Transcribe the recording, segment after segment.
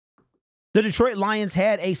The Detroit Lions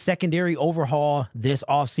had a secondary overhaul this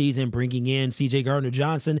offseason, bringing in C.J.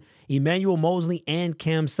 Gardner-Johnson, Emmanuel Mosley, and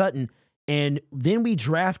Cam Sutton. And then we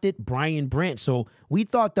drafted Brian Brent. So we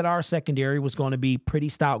thought that our secondary was going to be pretty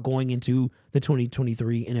stout going into the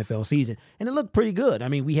 2023 NFL season. And it looked pretty good. I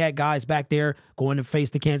mean, we had guys back there going to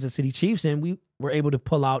face the Kansas City Chiefs, and we were able to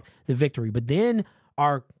pull out the victory. But then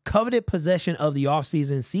our coveted possession of the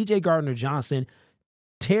offseason, C.J. Gardner-Johnson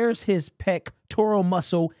tears his pectoral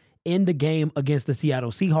muscle in the game against the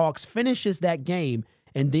Seattle Seahawks, finishes that game,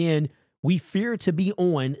 and then we fear to be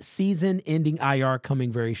on season-ending IR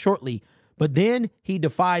coming very shortly. But then he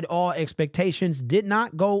defied all expectations, did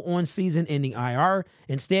not go on season-ending IR,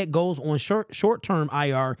 instead goes on short-term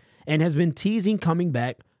IR, and has been teasing coming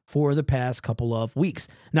back for the past couple of weeks.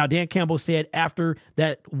 Now, Dan Campbell said after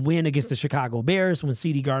that win against the Chicago Bears, when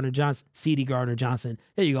Ceedy Gardner-Johnson,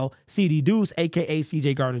 there you go, Ceedy Duce, a.k.a.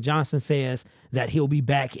 C.J. Gardner-Johnson, says that he'll be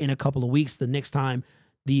back in a couple of weeks the next time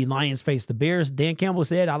the Lions face the Bears. Dan Campbell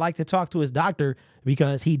said, I like to talk to his doctor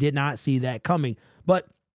because he did not see that coming. But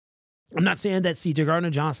I'm not saying that C.J.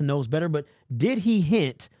 Gardner-Johnson knows better, but did he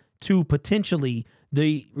hint to potentially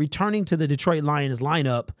the returning to the Detroit Lions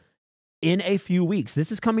lineup in a few weeks?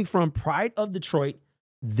 This is coming from Pride of Detroit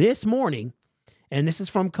this morning, and this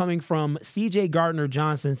is coming from C.J.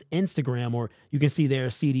 Gardner-Johnson's Instagram, or you can see there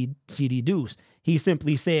Ceedy Duce. He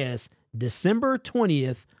simply says, December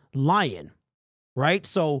 20th, Lion, right?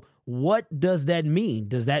 So what does that mean?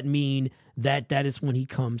 Does that mean that that is when he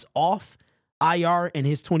comes off IR and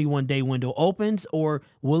his 21-day window opens, or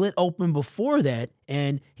will it open before that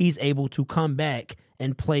and he's able to come back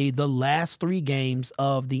and play the last 3 games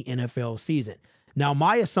of the NFL season? Now,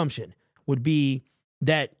 my assumption would be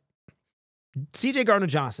that C.J.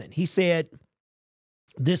 Gardner-Johnson, he said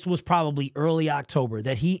this was probably early October,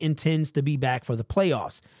 that he intends to be back for the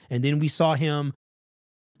playoffs. And then we saw him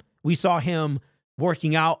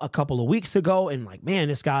working out a couple of weeks ago, and like, man,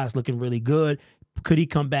 this guy's looking really good. Could he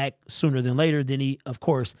come back sooner than later? Then he, of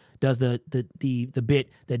course, does the bit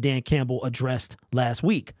that Dan Campbell addressed last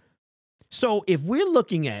week. So if we're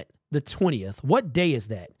looking at the 20th, what day is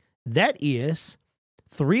that? That is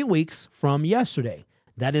 3 weeks from yesterday.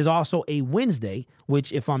 That is also a Wednesday,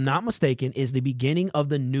 which, if I'm not mistaken, is the beginning of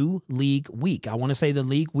the new league week. I want to say the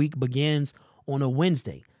league week begins on a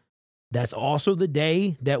Wednesday. That's also the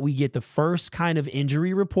day that we get the first kind of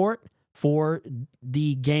injury report for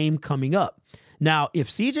the game coming up. Now, if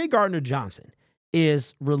C.J. Gardner-Johnson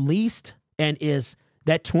is released and is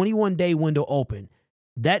that 21-day window open,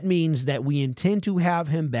 that means that we intend to have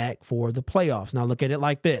him back for the playoffs. Now, look at it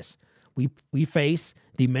like this. We face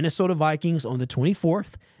the Minnesota Vikings on the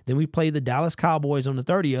 24th, then we play the Dallas Cowboys on the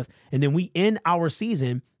 30th, and then we end our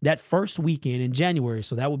season that first weekend in January.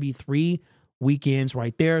 So that would be 3 weekends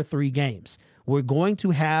right there, 3 games. We're going to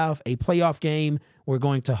have a playoff game. We're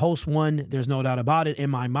going to host one. There's no doubt about it in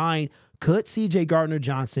my mind. Could C.J.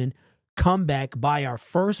 Gardner-Johnson come back by our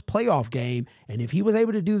first playoff game? And if he was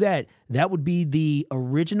able to do that, that would be the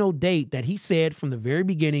original date that he said from the very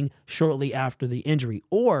beginning, shortly after the injury.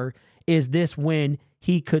 Or is this when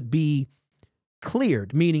he could be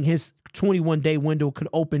cleared, meaning his 21-day window could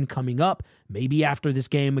open coming up, maybe after this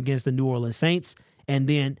game against the New Orleans Saints, and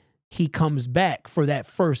then he comes back for that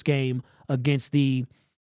first game against the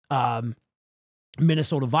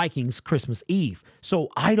Minnesota Vikings Christmas Eve. So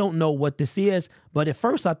I don't know what this is, but at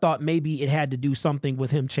first I thought maybe it had to do something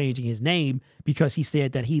with him changing his name, because he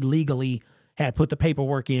said that he legally had put the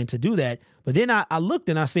paperwork in to do that. But then I looked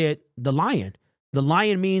and I said, the Lion. The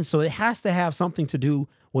Lion means, so it has to have something to do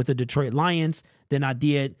with the Detroit Lions. Then I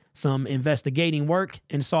did some investigating work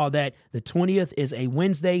and saw that the 20th is a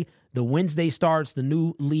Wednesday. The Wednesday starts the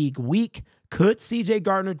new league week. Could C.J.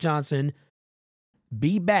 Gardner-Johnson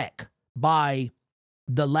be back by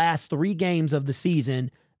the last 3 games of the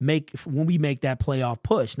season when we make that playoff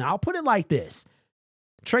push? Now, I'll put it like this.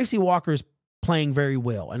 Tracy Walker's playing very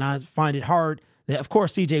well, and I find it hard that, of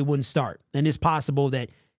course, C.J. wouldn't start. And it's possible that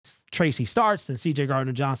Tracy starts and C.J.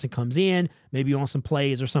 Gardner-Johnson comes in, maybe on some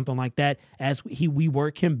plays or something like that, as we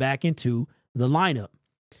work him back into the lineup.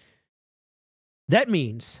 That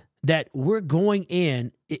means that we're going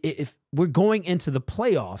in, if we're going into the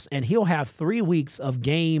playoffs, and he'll have 3 weeks of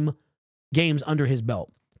games under his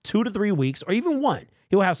belt, 2 to 3 weeks, or even 1.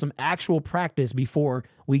 He'll have some actual practice before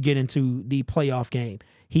we get into the playoff game.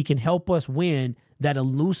 He can help us win that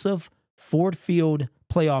elusive Ford Field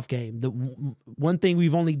playoff game. The one thing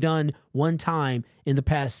we've only done one time in the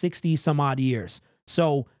past 60 some odd years.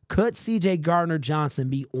 So could C.J. Gardner-Johnson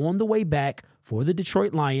be on the way back for the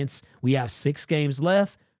Detroit Lions? We have 6 games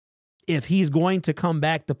left. If he's going to come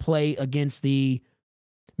back to play against the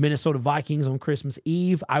Minnesota Vikings on Christmas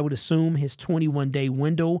Eve. I would assume his 21-day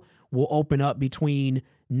window will open up between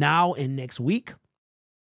now and next week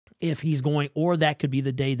if he's going, or that could be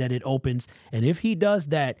the day that it opens. And if he does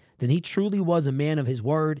that, then he truly was a man of his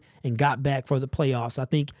word and got back for the playoffs. I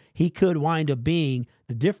think he could wind up being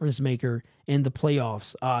the difference maker in the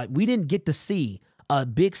playoffs. We didn't get to see a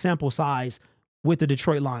big sample size with the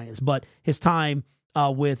Detroit Lions, but his time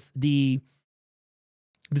with the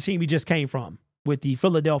team he just came from, with the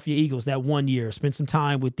Philadelphia Eagles that 1 year, spent some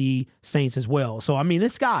time with the Saints as well. So, I mean,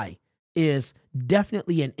 this guy is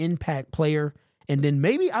definitely an impact player. And then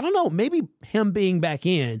maybe, I don't know, maybe him being back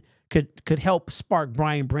in could help spark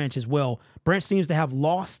Brian Branch as well. Branch seems to have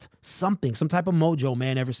lost something, some type of mojo,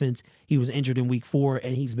 man, ever since he was injured in week 4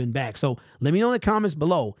 and he's been back. So let me know in the comments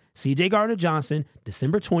below. CJ Gardner-Johnson,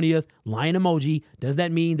 December 20th, lion emoji. Does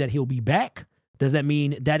that mean that he'll be back? Does that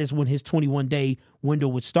mean that is when his 21-day window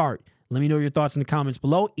would start? Let me know your thoughts in the comments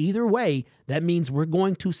below. Either way, that means we're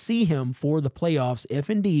going to see him for the playoffs if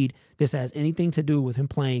indeed this has anything to do with him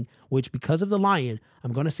playing, which because of the Lion,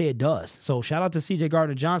 I'm going to say it does. So shout out to CJ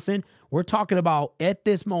Gardner-Johnson. We're talking about, at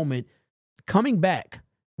this moment, coming back.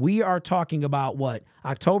 We are talking about what?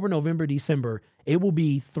 October, November, December. It will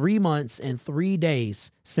be 3 months and 3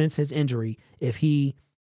 days since his injury if he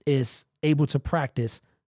is able to practice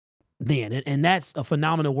then. And that's a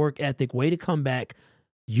phenomenal work ethic, way to come back.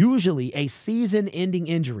 Usually a season-ending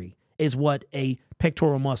injury is what a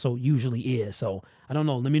pectoral muscle usually is. So I don't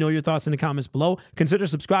know. Let me know your thoughts in the comments below. Consider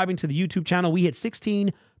subscribing to the YouTube channel. We hit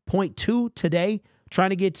 16.2 today.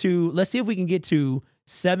 Trying to get to, let's see if we can get to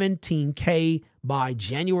 17K by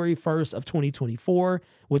January 1st of 2024.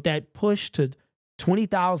 With that push to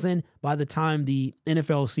 20,000 by the time the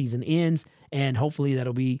NFL season ends. And hopefully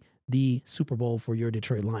that'll be the Super Bowl for your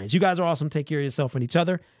Detroit Lions. You guys are awesome. Take care of yourself and each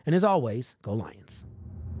other. And as always, go Lions.